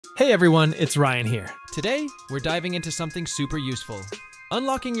Hey everyone, it's Ryan here. Today, we're diving into something super useful.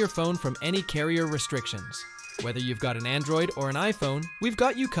 Unlocking your phone from any carrier restrictions. Whether you've got an Android or an iPhone, we've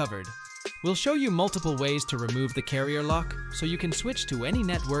got you covered. We'll show you multiple ways to remove the carrier lock so you can switch to any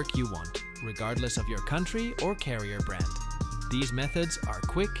network you want, regardless of your country or carrier brand. These methods are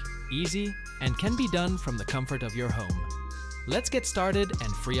quick, easy, and can be done from the comfort of your home. Let's get started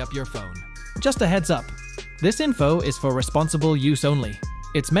and free up your phone. Just a heads up, this info is for responsible use only.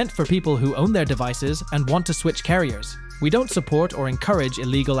 It's meant for people who own their devices and want to switch carriers. We don't support or encourage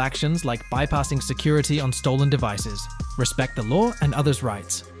illegal actions like bypassing security on stolen devices. Respect the law and others'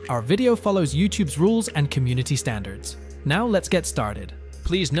 rights. Our video follows YouTube's rules and community standards. Now let's get started.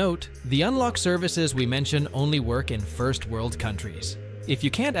 Please note, the unlock services we mention only work in first world countries. If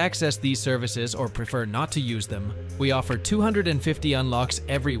you can't access these services or prefer not to use them, we offer 250 unlocks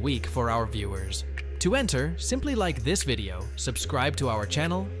every week for our viewers. To enter, simply like this video, subscribe to our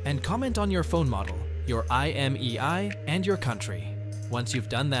channel, and comment on your phone model, your IMEI, and your country. Once you've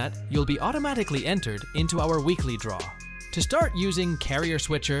done that, you'll be automatically entered into our weekly draw. To start using Carrier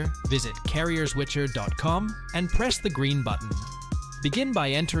Switcher, visit carrierswitcher.com and press the green button. Begin by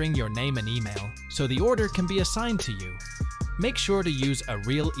entering your name and email, so the order can be assigned to you. Make sure to use a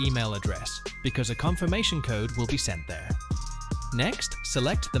real email address, because a confirmation code will be sent there. Next,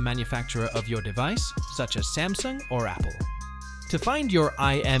 select the manufacturer of your device, such as Samsung or Apple. To find your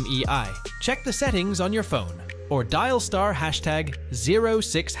IMEI, check the settings on your phone, or dial star hashtag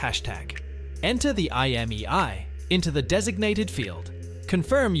 06 hashtag. Enter the IMEI into the designated field.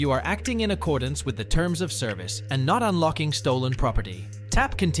 Confirm you are acting in accordance with the terms of service and not unlocking stolen property.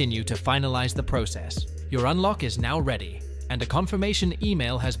 Tap Continue to finalize the process. Your unlock is now ready, and a confirmation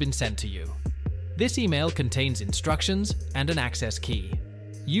email has been sent to you. This email contains instructions and an access key.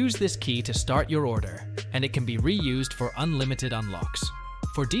 Use this key to start your order, and it can be reused for unlimited unlocks.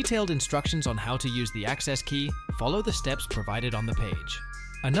 For detailed instructions on how to use the access key, follow the steps provided on the page.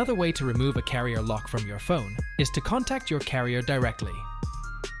 Another way to remove a carrier lock from your phone is to contact your carrier directly.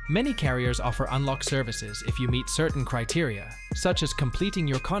 Many carriers offer unlock services if you meet certain criteria, such as completing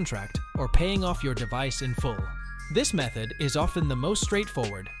your contract or paying off your device in full. This method is often the most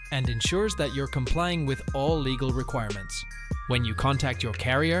straightforward and ensures that you're complying with all legal requirements. When you contact your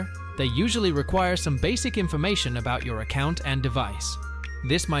carrier, they usually require some basic information about your account and device.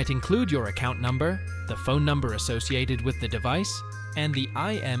 This might include your account number, the phone number associated with the device, and the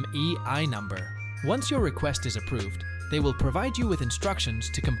IMEI number. Once your request is approved, they will provide you with instructions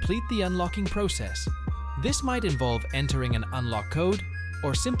to complete the unlocking process. This might involve entering an unlock code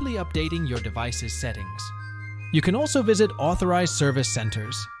or simply updating your device's settings. You can also visit authorized service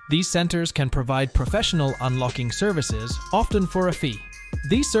centers. These centers can provide professional unlocking services, often for a fee.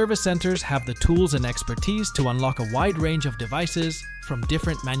 These service centers have the tools and expertise to unlock a wide range of devices from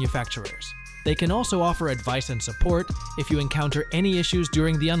different manufacturers. They can also offer advice and support if you encounter any issues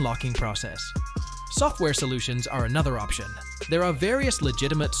during the unlocking process. Software solutions are another option. There are various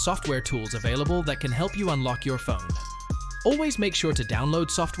legitimate software tools available that can help you unlock your phone. Always make sure to download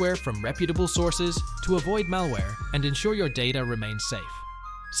software from reputable sources to avoid malware and ensure your data remains safe.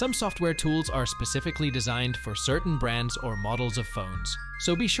 Some software tools are specifically designed for certain brands or models of phones,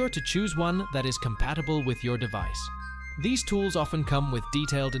 so be sure to choose one that is compatible with your device. These tools often come with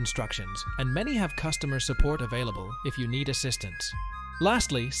detailed instructions, and many have customer support available if you need assistance.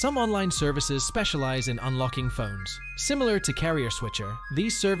 Lastly, some online services specialize in unlocking phones. Similar to Carrier Switcher,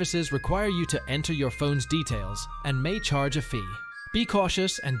 these services require you to enter your phone's details and may charge a fee. Be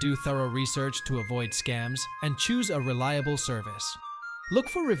cautious and do thorough research to avoid scams, and choose a reliable service. Look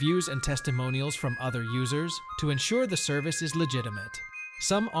for reviews and testimonials from other users to ensure the service is legitimate.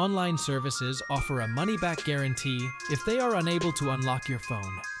 Some online services offer a money-back guarantee if they are unable to unlock your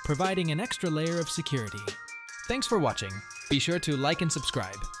phone, providing an extra layer of security. Thanks for watching. Be sure to like and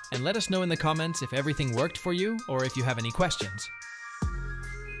subscribe, and let us know in the comments if everything worked for you or if you have any questions.